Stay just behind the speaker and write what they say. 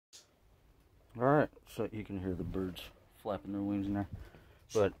Alright, so you can hear the birds flapping their wings in there.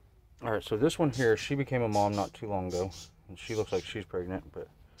 But, alright, so this one here, she became a mom not too long ago. And she looks like she's pregnant, but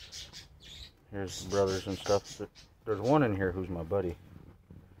here's the brothers and stuff. But there's one in here who's my buddy.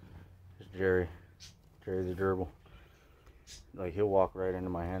 It's Jerry the Gerbil. Like, he'll walk right into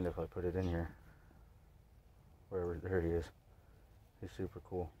my hand if I put it in here. Wherever, there he is. He's super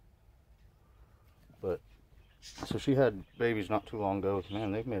cool. But, so she had babies not too long ago.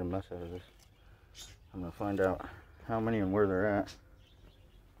 Man, they've made a mess out of this. I'm going to find out how many and where they're at.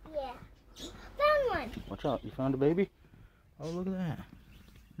 Yeah. Found one. Watch out. You found a baby? Oh, look at that.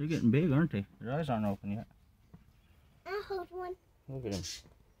 They're getting big, aren't they? Their eyes aren't open yet. I'll hold one. Look at them.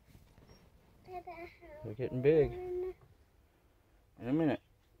 They're getting big. In a minute.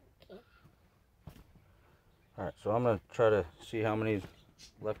 Okay. Alright, so I'm going to try to see how many's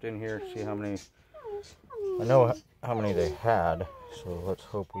left in here. See how many... I know how many they had. So let's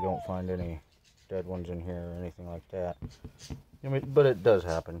hope we don't find any dead ones in here or anything like that. I mean, but it does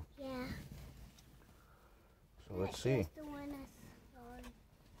happen. Yeah. So let's see.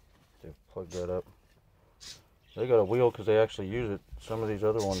 They've plugged that up. They got a wheel because they actually use it. Some of these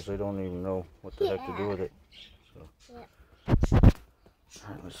other ones, they don't even know what the heck to do with it. So. Yep.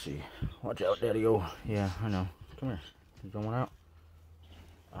 Alright, let's see. Watch out, Daddy-O. Yeah, I know. Come here. You going out?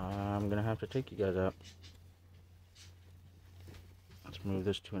 I'm going to have to take you guys out. Let's move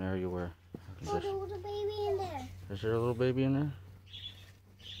this to an area where I can There's a little baby in there. Is there a little baby in there?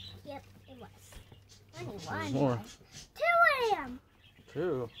 Yep, it was. Only one. There's more. Two of them.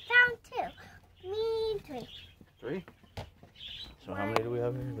 Two. Found two. Me, three. Three? So how many do we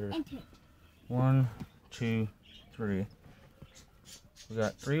have here? There's and two. 1, 2, 3. We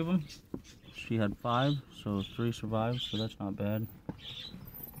got 3 of them. She had 5, so 3 survived, so that's not bad.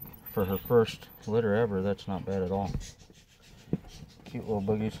 For her first litter ever, that's not bad at all. Cute little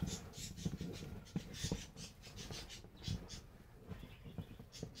boogies.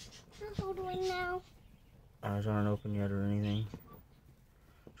 I'll hold one now. Eyes aren't open yet or anything.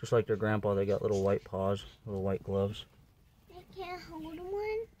 Just like their grandpa, they got little white paws, little white gloves. I can't hold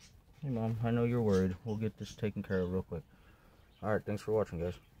one. Hey Mom, I know you're worried. We'll get this taken care of real quick. Alright, thanks for watching,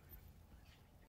 guys.